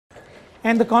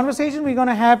And the conversation we're going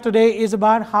to have today is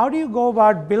about how do you go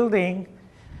about building,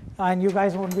 and you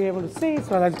guys won't be able to see,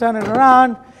 so I'll turn it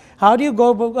around. How do you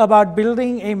go about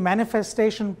building a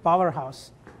manifestation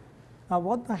powerhouse? Now,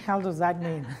 what the hell does that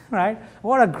mean, right?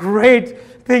 What a great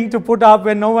thing to put up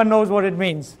when no one knows what it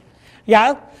means.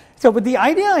 Yeah? So, but the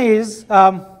idea is,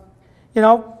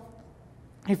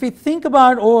 if we think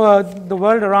about the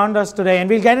world around us today, and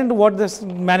we'll get into what this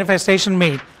manifestation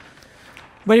means,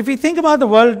 but if we think about the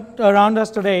world around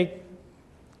us today,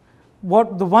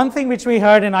 the one thing which we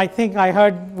heard, and I think I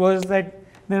heard, was that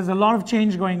there's a lot of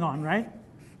change going on, right?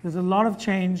 There's a lot of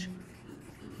change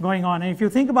going on. And if you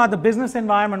think about the business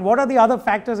environment, what are the other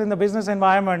factors in the business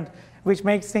environment which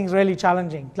makes things really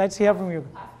challenging? Let's hear from you.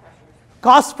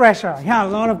 Cost pressure. Yeah, a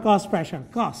lot of cost pressure.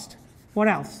 Cost. What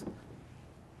else?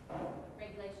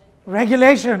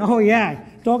 Regulation. Oh, yeah.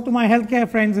 Talk to my healthcare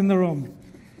friends in the room.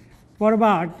 What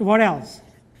else?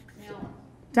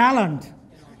 Talent.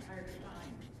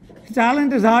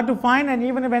 Talent is hard to find, and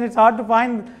even when it's hard to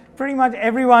find, pretty much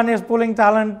everyone is pulling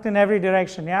talent in every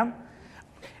direction, yeah?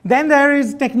 Then there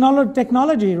is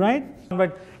technology, right?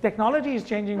 But technology is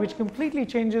changing, which completely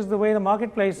changes the way the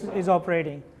marketplace is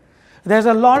operating. There's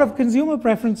a lot of consumer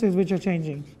preferences which are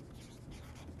changing.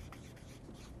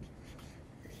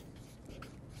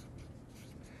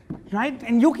 Right?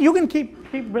 And you can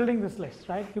keep building this list,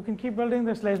 right? You can keep building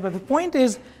this list, but the point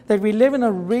is that we live in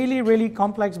a really, really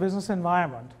complex business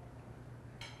environment.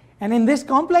 And in this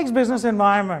complex business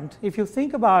environment, if you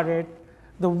think about it,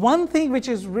 the one thing which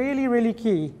is really, really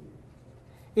key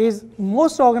is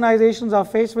most organizations are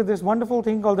faced with this wonderful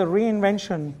thing called the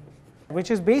reinvention,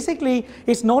 which is basically,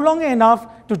 it's no longer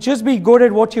enough to just be good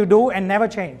at what you do and never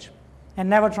change, and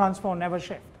never transform, never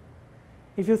shift.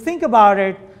 If you think about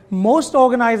it, most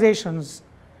organizations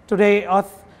today are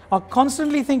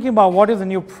constantly thinking about what is the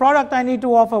new product I need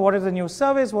to offer, what is the new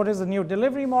service, what is the new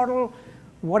delivery model,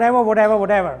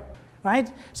 whatever, right?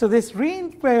 So this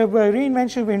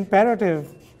reinvention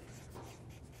imperative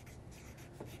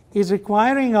is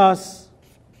requiring us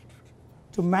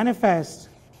to manifest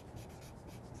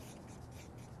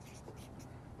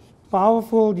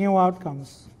powerful new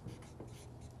outcomes.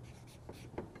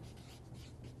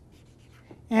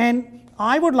 And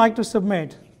I would like to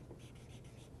submit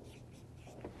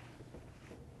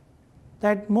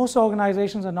that most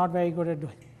organizations are not very good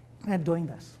at doing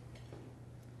this.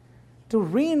 To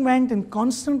reinvent and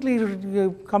constantly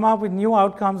come up with new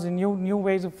outcomes and new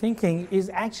ways of thinking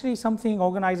is actually something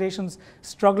organizations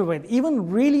struggle with. Even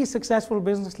really successful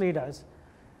business leaders,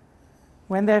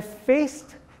 when they're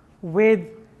faced with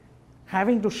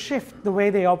having to shift the way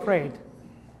they operate,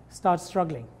 start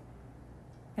struggling.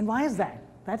 And why is that?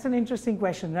 That's an interesting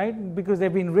question, right? Because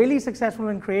they've been really successful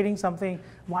in creating something.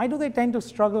 Why do they tend to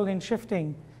struggle in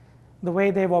shifting the way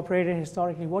they've operated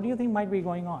historically? What do you think might be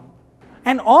going on?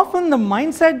 And often the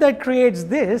mindset that creates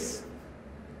this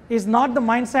is not the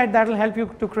mindset that will help you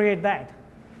to create that,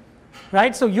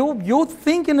 right? So you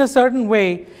think in a certain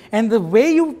way, and the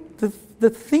way the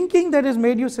thinking that has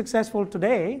made you successful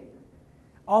today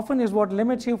often is what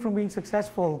limits you from being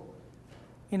successful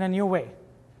in a new way.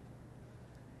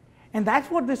 And that's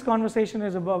what this conversation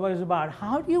is about.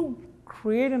 How do you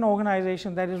create an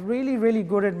organization that is really, really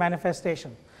good at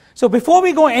manifestation? So before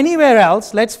we go anywhere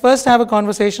else, let's first have a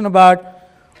conversation about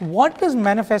what does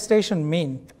manifestation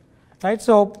mean, right?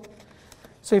 So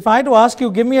if I had to ask you,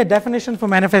 give me a definition for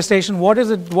manifestation, what is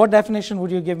it? What definition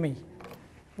would you give me?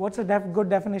 What's a good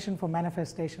definition for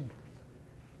manifestation?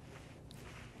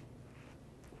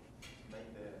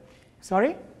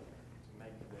 Sorry?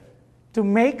 To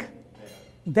make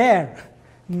there.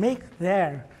 Make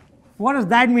there. What does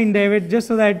that mean, David? Just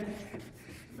so that...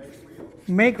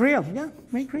 Make real. Yeah,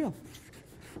 make real.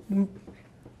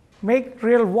 Make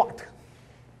real what?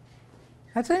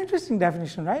 That's an interesting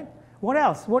definition, right? What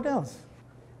else? What else?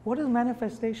 What is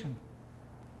manifestation?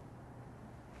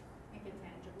 Make it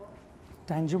tangible.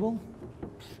 Tangible.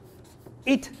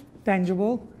 It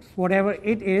tangible. Whatever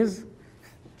it is.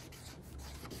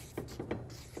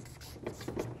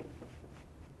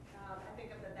 I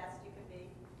think of the best you can be.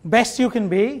 Best you can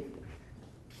be.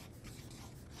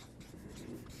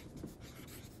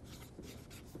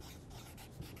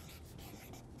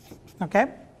 Okay.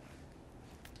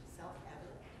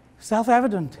 Self-evident.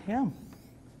 Self-evident, yeah.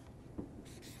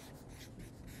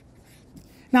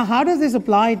 Now, how does this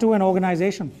apply to an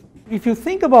organization? If you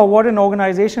think about what an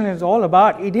organization is all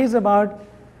about, it is about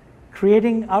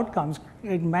creating outcomes,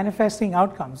 manifesting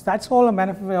outcomes. That's all an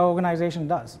organization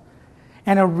does.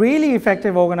 And a really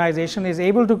effective organization is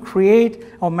able to create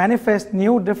or manifest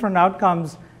new different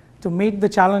outcomes to meet the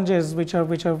challenges which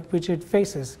it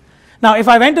faces. Now, if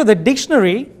I went to the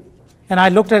dictionary and I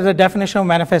looked at the definition of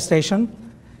manifestation,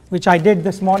 which I did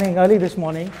this morning, early this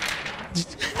morning.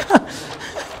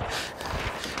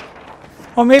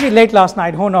 Or maybe late last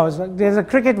night, who knows? There's a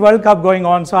Cricket World Cup going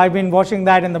on, so I've been watching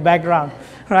that in the background,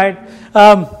 right?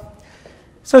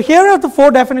 So here are the 4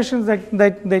 definitions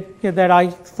that I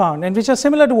found, and which are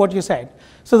similar to what you said.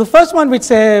 So the first one which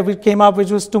came up,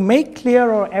 which was to make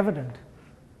clear or evident,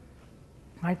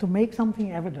 right? To make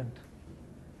something evident.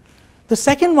 The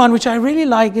second one, which I really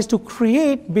like, is to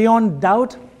create beyond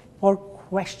doubt or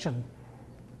question.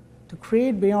 To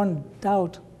create beyond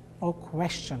doubt or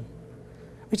question,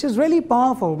 which is really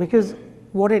powerful, because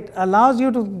what it allows you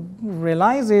to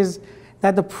realize is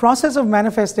that the process of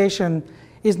manifestation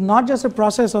is not just a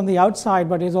process on the outside,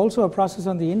 but is also a process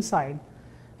on the inside,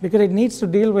 because it needs to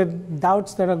deal with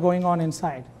doubts that are going on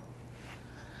inside.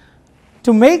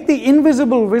 To make the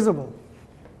invisible visible.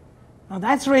 Now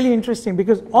that's really interesting,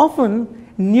 because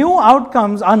often new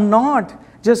outcomes are not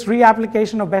just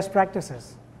reapplication of best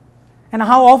practices. And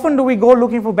how often do we go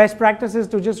looking for best practices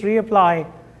to just reapply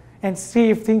and see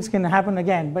if things can happen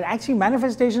again? But actually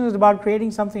manifestation is about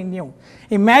creating something new.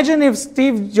 Imagine if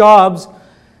Steve Jobs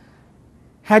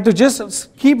had to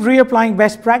just keep reapplying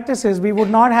best practices, we would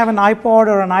not have an iPod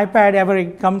or an iPad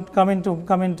ever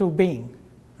come into being,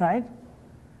 right?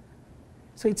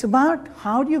 So it's about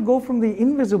how do you go from the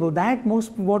invisible,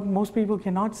 what most people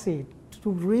cannot see, to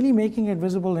really making it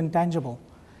visible and tangible.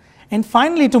 And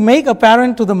finally, to make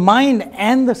apparent to the mind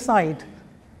and the sight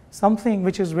something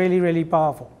which is really, really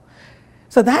powerful.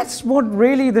 So that's what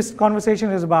really this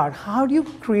conversation is about. How do you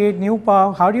create new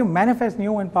power? How do you manifest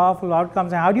new and powerful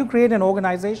outcomes? And how do you create an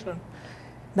organization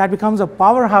that becomes a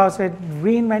powerhouse at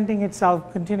reinventing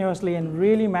itself continuously and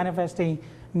really manifesting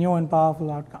new and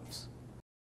powerful outcomes?